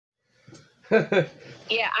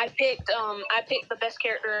Yeah, I picked the best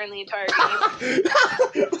character in the entire game.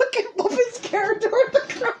 Look at Muffet's character in the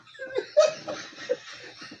crowd.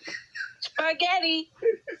 Spaghetti.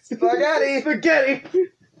 Spaghetti.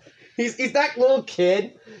 He's that little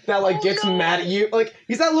kid that like gets mad at you. Like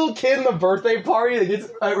he's that little kid in the birthday party that gets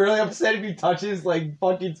really upset if he touches like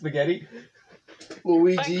fucking spaghetti.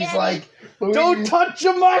 Luigi's like, don't touch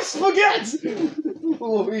my spaghetti.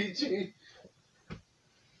 Luigi.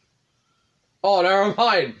 Oh, never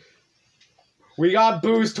mind. We got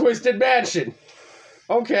Boo's Twisted Mansion.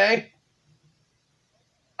 Okay.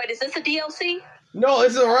 Wait, is this a DLC? No,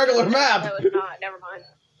 this is a regular map. No, it's not. Never mind.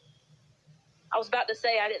 I was about to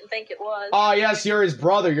say I didn't think it was. Oh, yes, you're his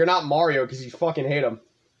brother. You're not Mario because you fucking hate him.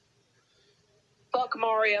 Fuck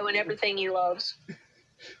Mario and everything he loves.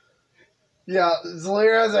 Yeah,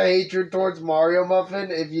 Zalira has a hatred towards Mario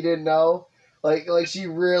Muffin, if you didn't know. Like she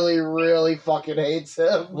really, really fucking hates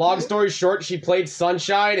him. Long story short, she played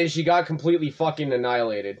Sunshine and she got completely fucking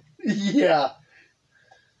annihilated. Yeah.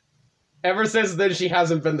 Ever since then, she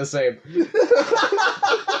hasn't been the same.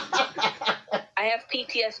 I have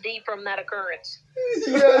PTSD from that occurrence.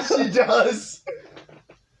 Yeah, she does.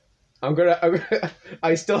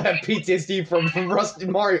 I still have PTSD from Rusty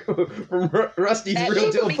Mario, from Rusty's That Real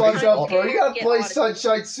shit Deal would be Fuck fun. up, bro. You gotta Get play on it.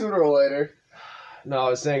 Sunshine sooner or later. No, I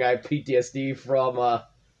was saying I have PTSD from, Oh,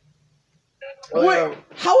 Wait, yeah.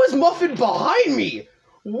 how is Muffin behind me?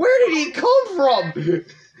 Where did he come from?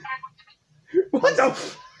 What the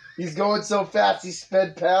f- He's going so fast, he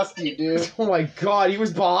sped past you, dude. Oh my god, he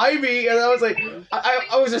was behind me, and I was like,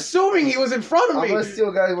 I was assuming he was in front of I'm me. gonna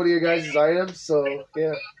steal one of your guys' items, so,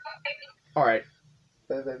 yeah. Alright.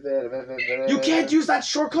 You can't use that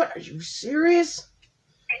shortcut? Are you serious?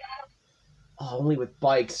 Oh, only with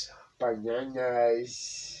bikes.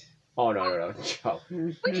 Bananas. Oh, no. Joe.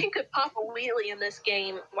 Wish you could pop a wheelie in this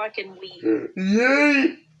game like in Wii.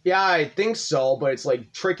 Yay! Yeah, I think so, but it's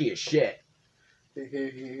like tricky as shit.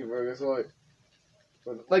 Guess what?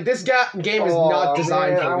 Like, this game is not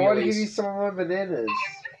designed for I want to give you wheelies. some of my bananas.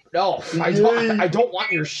 No, I Yay. don't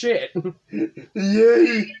want your shit.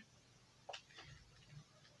 Yay!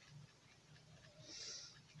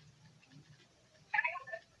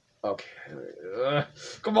 Okay.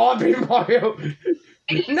 Come on, be Mario.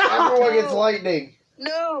 No! Everyone gets lightning.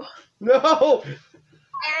 No. No!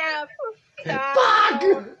 Stop. Fuck!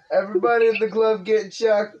 Everybody in the club getting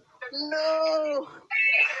chucked. No.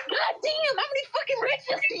 God damn, how many fucking red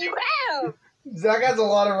shells do you have? Zach has a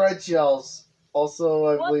lot of red shells. Also,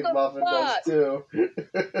 I What believe the Muffin does fuck? too.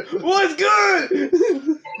 What's good?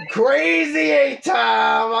 Crazy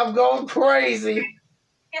 8-time! I'm going crazy!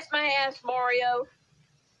 Kiss my ass, Mario.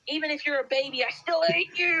 Even if you're a baby, I still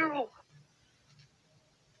hate you.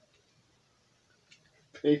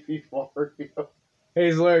 Baby Mario.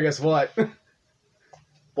 Hey, Zlair, guess what?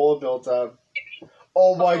 Bullet bill time.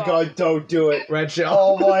 Oh my god, don't do it. Red shell.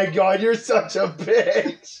 Oh my god, you're such a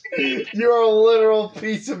bitch. You're a literal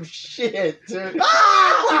piece of shit, dude.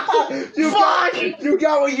 Ah! You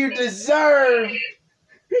got what you deserve.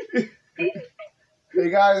 Hey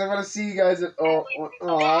guys, I'm gonna see you guys at You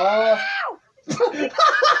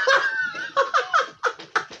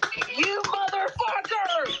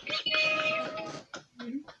motherfucker!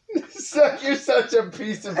 Suck, you're such a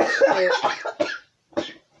piece of shit.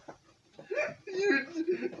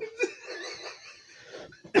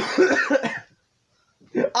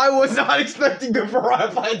 I was not expecting the Piranha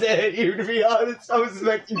Plant to hit you, to be honest. I was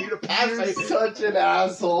expecting you to pass You're me. such an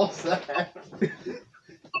asshole, Zach.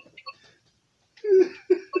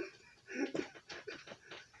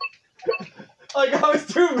 Like, I was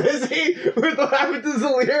too busy with what happened to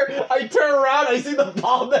Zalair. I turn around, I see the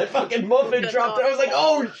bomb that fucking Muffin dropped, and I was like,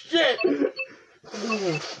 oh shit!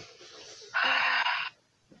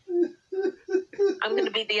 I'm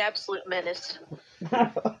gonna be the absolute menace.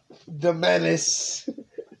 The menace.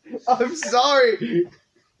 I'm sorry!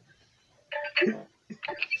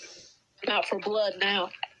 Not for blood now.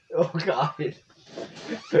 Oh god.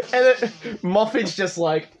 And then Muffin's just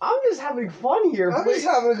like, I'm just having fun here. I'm just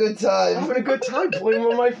having a good time. I'm having a good time playing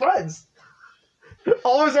with my friends.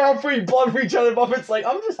 All of us are all pretty blood for each other. Muffin's like,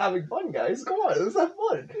 I'm just having fun, guys. Come on, let's have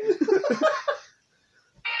fun.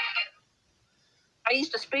 I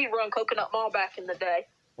used to speedrun Coconut Mall back in the day.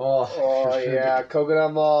 Oh yeah,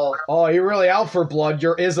 Coconut Mall. Oh, you're really out for blood.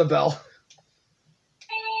 You're Isabel.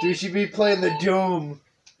 Dude, she be playing the Doom.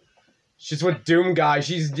 She's with Doom Guy.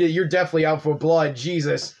 You're definitely out for blood.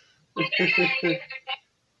 Jesus.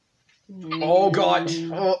 Oh god.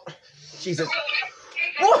 Oh, Jesus.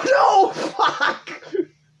 Oh no! Fuck!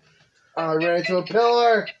 I ran into a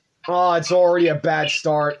pillar. Oh, it's already a bad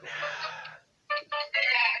start.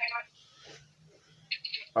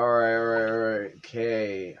 Alright.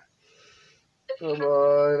 Okay. Come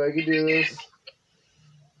on, I can do this.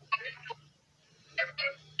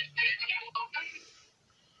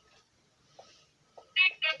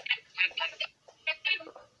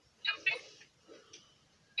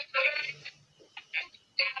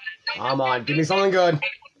 Come on, give me something good.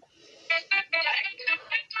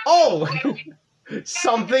 Oh!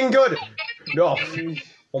 Something good! No.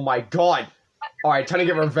 Oh my god. Alright, time to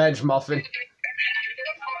get revenge, Muffin.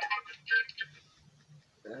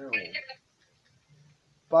 Ow.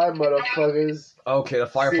 Bye, motherfuckers. Okay, the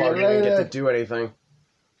fire See you department didn't get to later. do anything.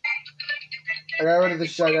 I got rid of the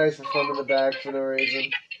Shy Guys for fun in the back for no reason.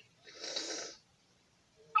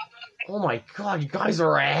 Oh my god, you guys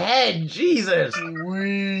are ahead! Jesus!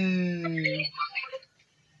 Wee.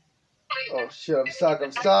 Oh shit, I'm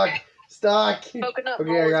stuck. Stuck! Coconut Okay,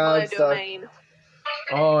 Bowl I is got my it, stuck. domain.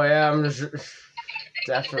 Oh yeah, I'm just... This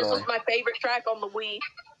Definitely. was my favorite track on the Wii.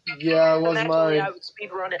 Yeah, it And was naturally, I mine. would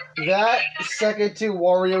speedrun it. That second to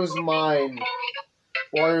Wario's Mine.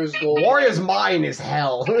 Wario's Gold. Warrior's Mine is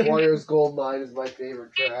hell. Wario's Gold Mine is my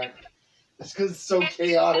favorite track. It's because it's so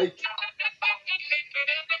chaotic.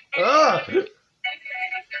 Ugh.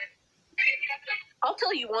 I'll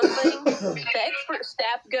tell you one thing. The Expert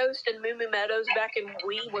Staff Ghost in Moo Moo Meadows back in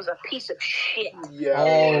Wii was a piece of shit. Yeah.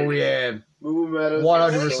 Oh yeah. Moo Moo Meadows.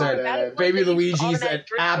 100%. is so bad. Baby Luigi's an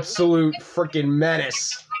absolute freaking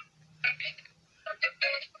menace.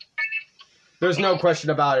 There's no question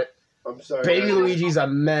about it. I'm sorry. Baby guys. Luigi's a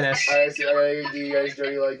menace. I gotta do you guys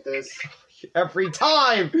dirty like this. Every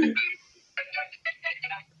time!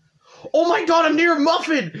 Oh my god, I'm near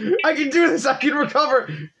Muffin! I can do this, I can recover!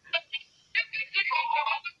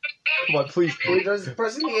 Come on, please. Wait, does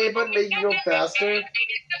pressing the A button make you go faster?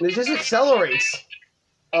 It just accelerates.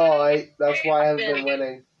 Oh, that's why I haven't been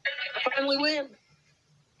winning. I finally win.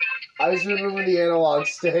 I just been moving the analog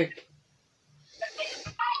stick.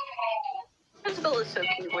 Isabelle is so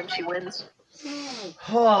cute when she wins.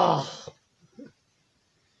 Oh,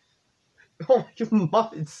 your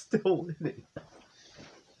Muffin's still winning.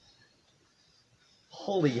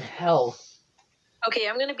 Holy hell. Okay,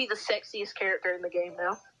 I'm gonna be the sexiest character in the game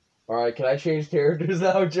now. Alright, can I change characters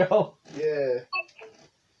now, Joe? Yeah.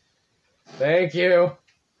 Thank you.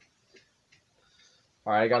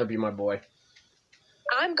 Alright, I gotta be my boy.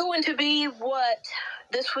 I'm going to be what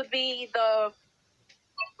this would be the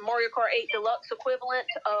Mario Kart 8 Deluxe equivalent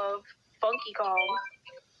of Funky Kong.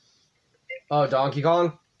 Oh, Donkey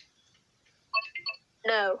Kong?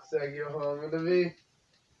 No. Thank you, home to be.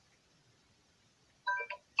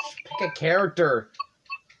 Pick a character.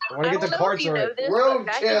 I wanna I get don't the know if cards you know right. this, but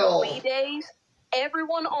back in the Roadkill. Wii days,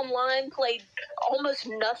 everyone online played almost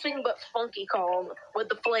nothing but Funky Kong with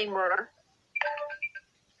the Flame Runner.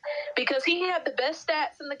 Because he had the best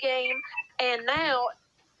stats in the game, and now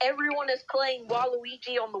everyone is playing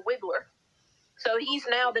Waluigi on the Wiggler. So he's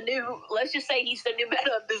now the new, let's just say he's the new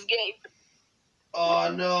meta of this game.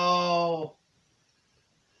 Oh no.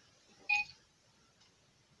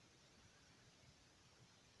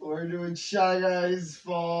 We're doing Shy Guys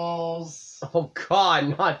Falls. Oh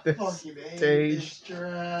god, not this Fucking hate stage. this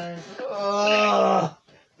track. Ugh.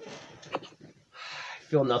 I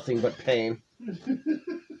feel nothing but pain.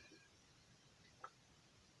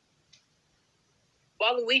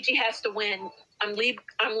 Waluigi has to win. I'm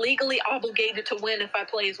legally obligated to win if I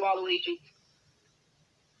play as Waluigi.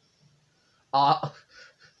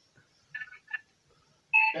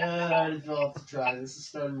 And I already fell off the track. This is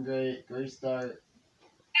starting great. Great start.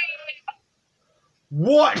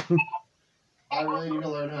 What? I really need to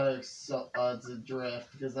learn how to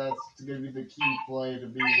drift because that's going to be the key play to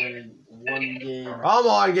be winning one game. Come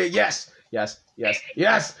on, get yes, yes, yes,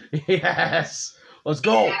 yes, yes. Let's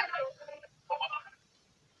go.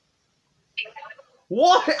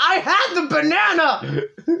 What? I had the banana.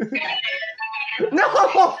 No.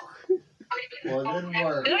 Well, it didn't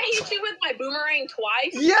work. Did I hit you with my boomerang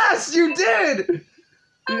twice? Yes, you did.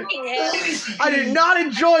 Fucking hell. I did not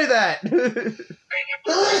enjoy that.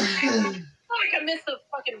 Like I missed the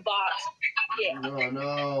fucking box. Yeah. Oh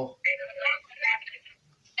no.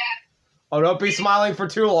 Oh, don't be smiling for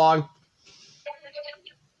too long.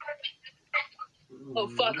 Oh,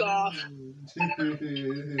 fuck off.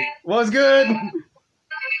 Was good.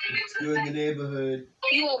 It's good in the neighborhood.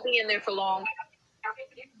 You won't be in there for long.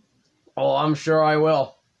 Oh, I'm sure I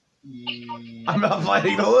will. Yeah. I'm not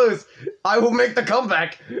fighting to lose. I will make the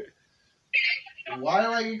comeback. Why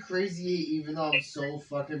do I get crazy even though I'm so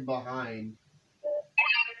fucking behind?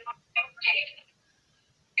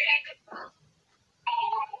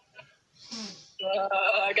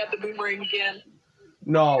 I got the boomerang again.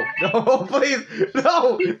 No, no, please,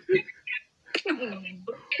 no.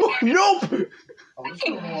 Nope! I'm just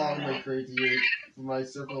going along with grade 8 for my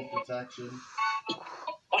circle of protection.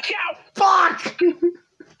 Watch out! Fuck!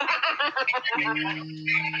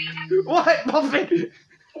 What, Muffin?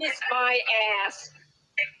 Kiss my ass.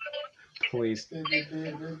 Please.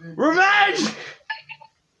 Revenge!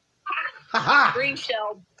 Haha! Green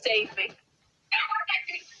shell, save me.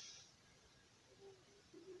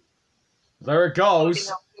 There it goes.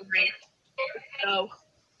 No.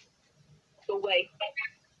 Go away.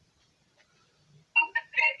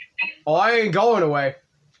 Oh, I ain't going away.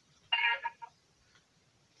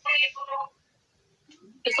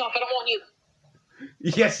 Piss off, I don't want you.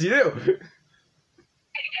 Yes, you do.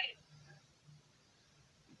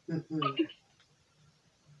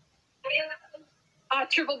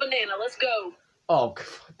 Triple banana, let's go. Oh,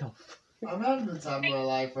 what the f- I'm having the time of my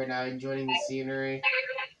life right now, enjoying the scenery.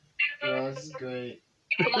 You know, this is great.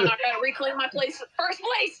 Come on, I gotta reclaim my place. First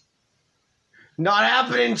place! Not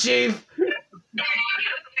happening, Chief.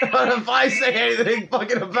 Not if I say anything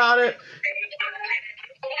fucking about it.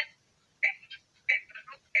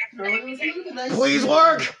 Please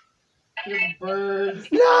work. The birds.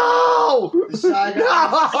 No! The shy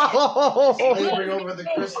guys. No! Laboring over the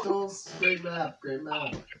crystals. Great map, great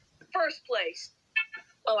map. First place.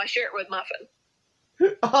 Oh, I share it with Muffin.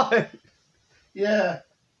 Yeah.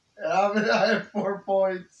 And I have 4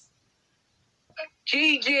 points.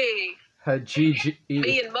 GG. GG.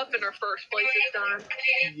 Me and Muffin are first place this time.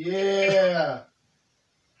 Yeah.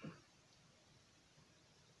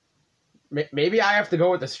 Maybe I have to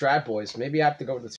go with the Strat Boys. Maybe I have to go with the